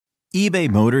eBay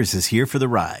Motors is here for the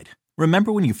ride.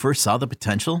 Remember when you first saw the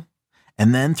potential?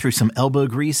 And then through some elbow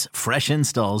grease, fresh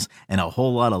installs, and a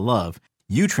whole lot of love,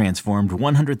 you transformed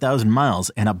 100,000 miles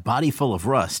and a body full of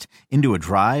rust into a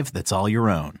drive that's all your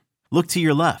own. Look to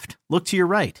your left. Look to your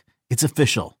right. It's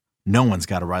official. No one's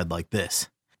got a ride like this.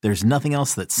 There's nothing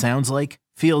else that sounds like,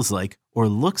 feels like, or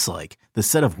looks like the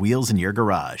set of wheels in your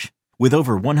garage. With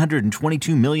over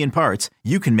 122 million parts,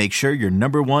 you can make sure your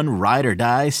number one ride or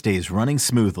die stays running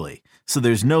smoothly. So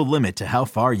there's no limit to how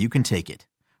far you can take it.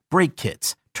 Brake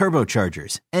kits,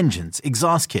 turbochargers, engines,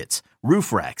 exhaust kits,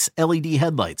 roof racks, LED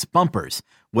headlights, bumpers,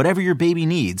 whatever your baby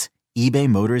needs, eBay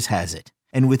Motors has it.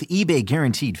 And with eBay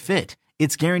Guaranteed Fit,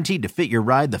 it's guaranteed to fit your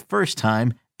ride the first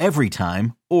time, every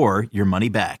time, or your money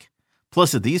back.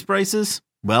 Plus at these prices,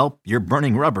 well, you're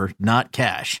burning rubber, not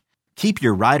cash. Keep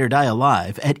your ride or die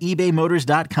alive at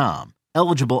ebaymotors.com.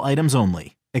 Eligible items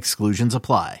only. Exclusions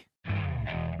apply.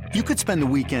 You could spend the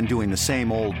weekend doing the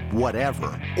same old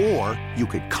whatever, or you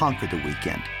could conquer the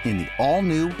weekend in the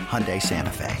all-new Hyundai Santa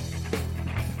Fe.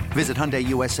 Visit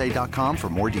HyundaiUSA.com for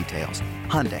more details.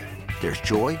 Hyundai, there's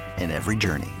joy in every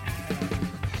journey.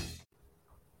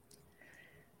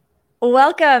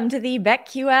 Welcome to the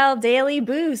BetQL Daily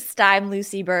Boost. I'm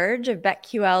Lucy Burge of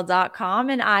BetQL.com,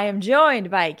 and I am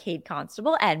joined by Kate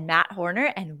Constable and Matt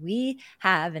Horner, and we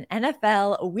have an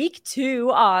NFL Week 2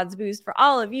 odds boost for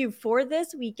all of you for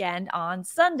this weekend on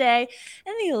Sunday.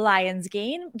 And the Lions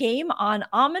game on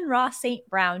Amon-Ra St.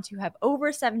 Brown to have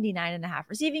over 79.5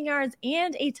 receiving yards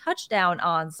and a touchdown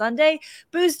on Sunday,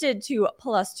 boosted to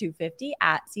plus 250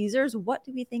 at Caesars. What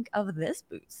do we think of this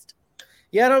boost?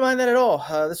 Yeah, I don't mind that at all.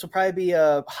 This will probably be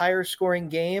a higher scoring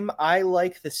game. I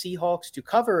like the Seahawks to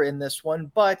cover in this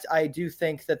one, but I do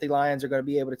think that the Lions are going to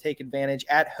be able to take advantage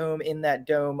at home in that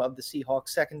dome of the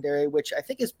Seahawks secondary, which I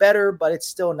think is better, but it's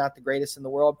still not the greatest in the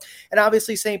world. And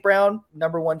obviously St. Brown,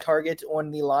 number one target on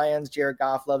the Lions. Jared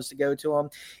Goff loves to go to him.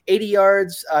 80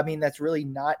 yards, I mean, that's really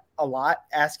not a lot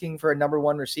asking for a number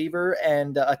one receiver,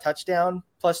 and a touchdown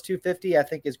plus 250 I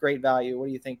think is great value. What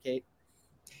do you think, Kate?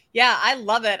 Yeah, I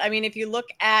love it. I mean, if you look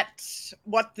at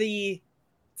what the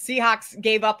Seahawks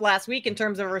gave up last week in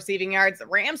terms of receiving yards, the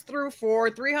Rams threw for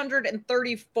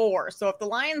 334. So if the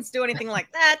Lions do anything like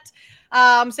that,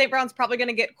 St. Brown's probably going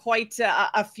to get quite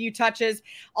a few touches.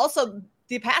 Also,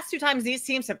 the past two times these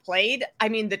teams have played, I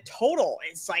mean, the total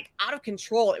is like out of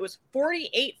control. It was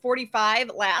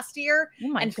 48-45 last year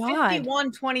and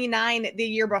 51-29 the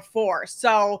year before.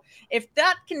 So if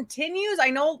that continues, I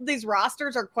know these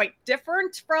rosters are quite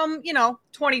different from,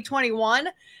 2021,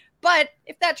 but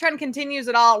if that trend continues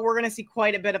at all, we're going to see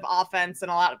quite a bit of offense,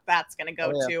 and a lot of that's going to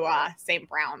go to St.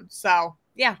 Brown. So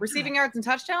yeah, receiving yards and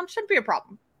touchdowns shouldn't be a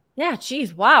problem. Yeah,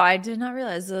 geez. Wow. I did not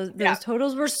realize those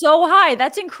totals were so high.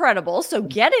 That's incredible. So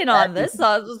get in on this.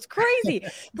 It's crazy.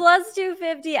 Plus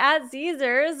 250 at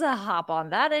Caesars. Hop on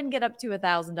that and get up to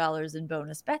 $1,000 in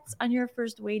bonus bets on your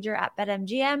first wager at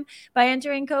BetMGM by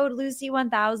entering code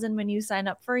Lucy1000 when you sign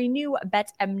up for a new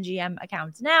BetMGM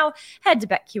account. Now, head to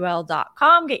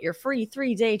BetQL.com. Get your free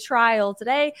 3-day trial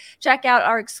today. Check out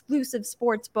our exclusive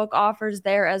sportsbook offers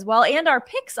there as well, and our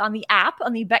picks on the app,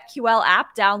 on the BetQL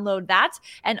app. Download that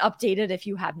and update it if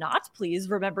you have not. Please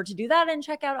remember to do that and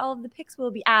check out all of the picks we'll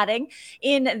be adding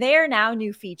in their now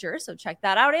new feature. So check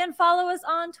that out and follow us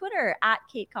on Twitter at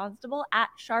Kate Constable, at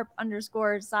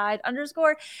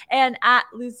 @sharp_side_, and at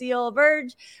Lucille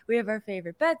Burge. We have our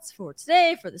favorite bets for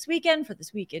today, for this weekend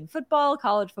in football,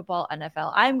 college football,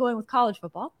 NFL. I'm going with college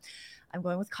football. I'm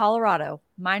going with Colorado,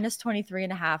 minus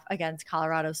 23.5 against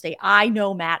Colorado State. I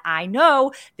know, Matt, I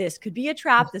know this could be a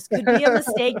trap. This could be a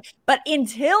mistake. But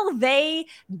until they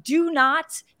do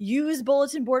not use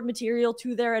bulletin board material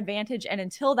to their advantage, and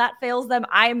until that fails them,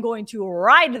 I am going to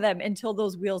ride them until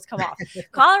those wheels come off.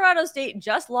 Colorado State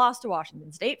just lost to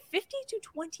Washington State,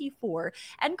 50-24.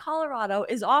 And Colorado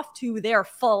is off to their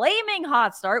flaming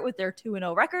hot start with their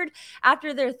 2-0 record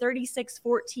after their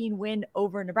 36-14 win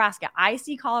over Nebraska. I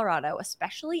see Colorado,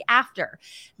 especially after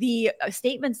the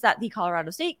statements that the Colorado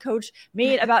State coach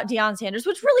made about Deion Sanders,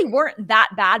 which really weren't that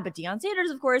bad, but Deion Sanders,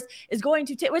 of course, is going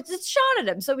to take, it's a shot at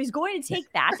him. So he's going to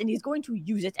take that and he's going to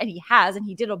use it, and he has, and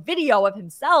he did a video of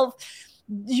himself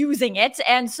using it.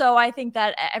 And so I think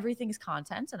that everything is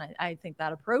content, and I think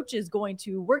that approach is going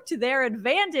to work to their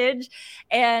advantage.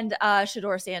 And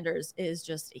Shedeur Sanders is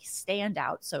just a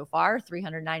standout so far,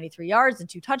 393 yards and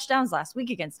 2 touchdowns last week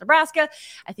against Nebraska.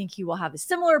 I think he will have a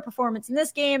similar performance in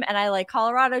this game, and I like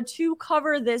Colorado to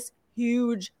cover this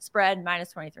huge spread,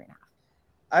 minus 23.5.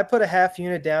 I put a half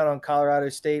unit down on Colorado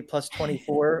State plus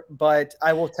 24, but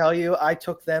I will tell you, I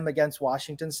took them against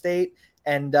Washington State,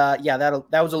 And yeah,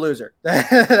 that was a loser.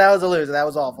 That was a loser. That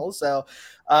was awful. So,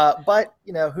 but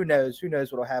who knows? Who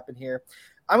knows what will happen here?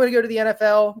 I'm going to go to the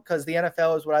NFL because the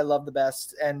NFL is what I love the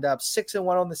best. And 6-1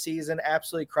 on the season,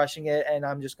 absolutely crushing it. And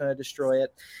I'm just going to destroy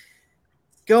it.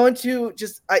 Going to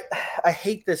I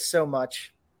hate this so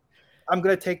much. I'm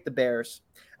going to take the Bears.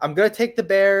 I'm going to take the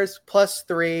Bears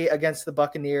 +3 against the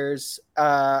Buccaneers.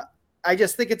 I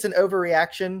just think it's an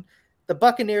overreaction. The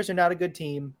Buccaneers are not a good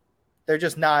team. They're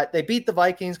just not. They beat the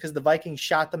Vikings because the Vikings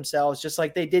shot themselves just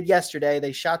like they did yesterday.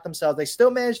 They shot themselves. They still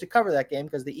managed to cover that game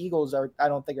because the Eagles I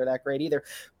don't think are that great either.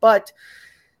 But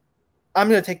I'm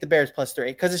going to take the Bears +3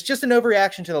 because it's just an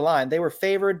overreaction to the line. They were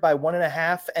favored by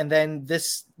 1.5, and then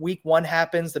this week 1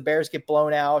 happens. The Bears get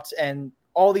blown out, and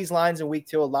all these lines in week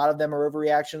 2, a lot of them are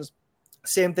overreactions.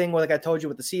 Same thing like I told you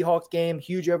with the Seahawks game,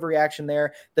 huge overreaction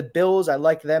there. The Bills, I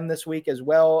like them this week as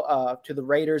well, to the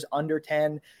Raiders under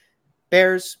 10.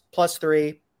 Bears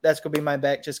 +3. That's going to be my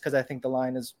bet just because I think the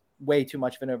line is way too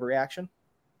much of an overreaction.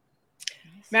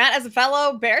 Matt, as a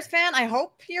fellow Bears fan, I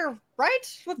hope you're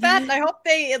right with that. I hope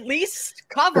they at least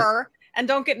cover and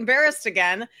don't get embarrassed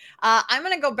again. I'm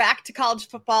going to go back to college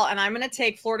football, and I'm going to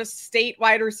take Florida State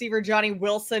wide receiver Johnny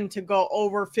Wilson to go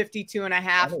over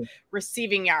 52.5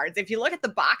 receiving yards. If you look at the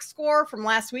box score from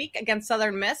last week against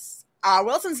Southern Miss,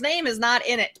 Wilson's name is not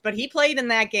in it, but he played in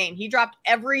that game. He dropped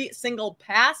every single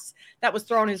pass that was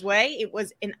thrown his way. It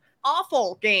was an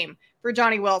awful game for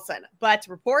Johnny Wilson, but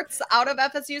reports out of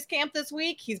FSU's camp this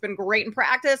week, he's been great in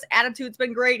practice. Attitude's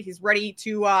been great. He's ready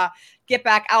to get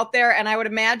back out there. And I would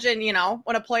imagine,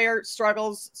 when a player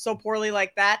struggles so poorly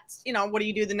like that, what do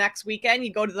you do the next weekend?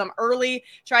 You go to them early,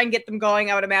 try and get them going.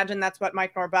 I would imagine that's what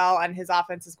Mike Norvell and his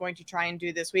offense is going to try and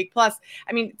do this week. Plus,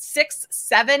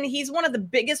 6'7", he's one of the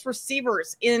biggest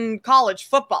receivers in college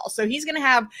football. So he's going to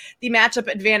have the matchup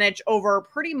advantage over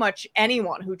pretty much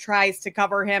anyone who tries to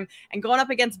cover him. And going up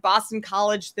against Boston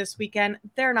College this weekend,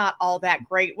 they're not all that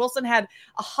great. Wilson had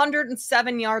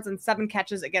 107 yards and 7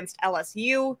 catches against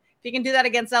LSU. If he can do that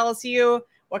against LSU,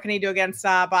 what can he do against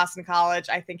Boston College?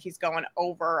 I think he's going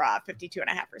over 52.5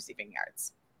 receiving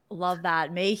yards. Love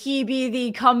that. May he be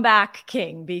the comeback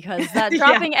king, because that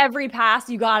dropping every pass,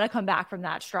 you got to come back from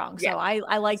that strong. So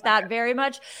I like that very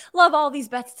much. Love all these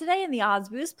bets today in the odds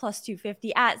boost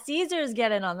 +250 at Caesars.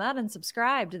 Get in on that and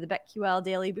subscribe to the BetQL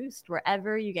Daily Boost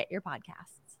wherever you get your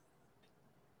podcasts.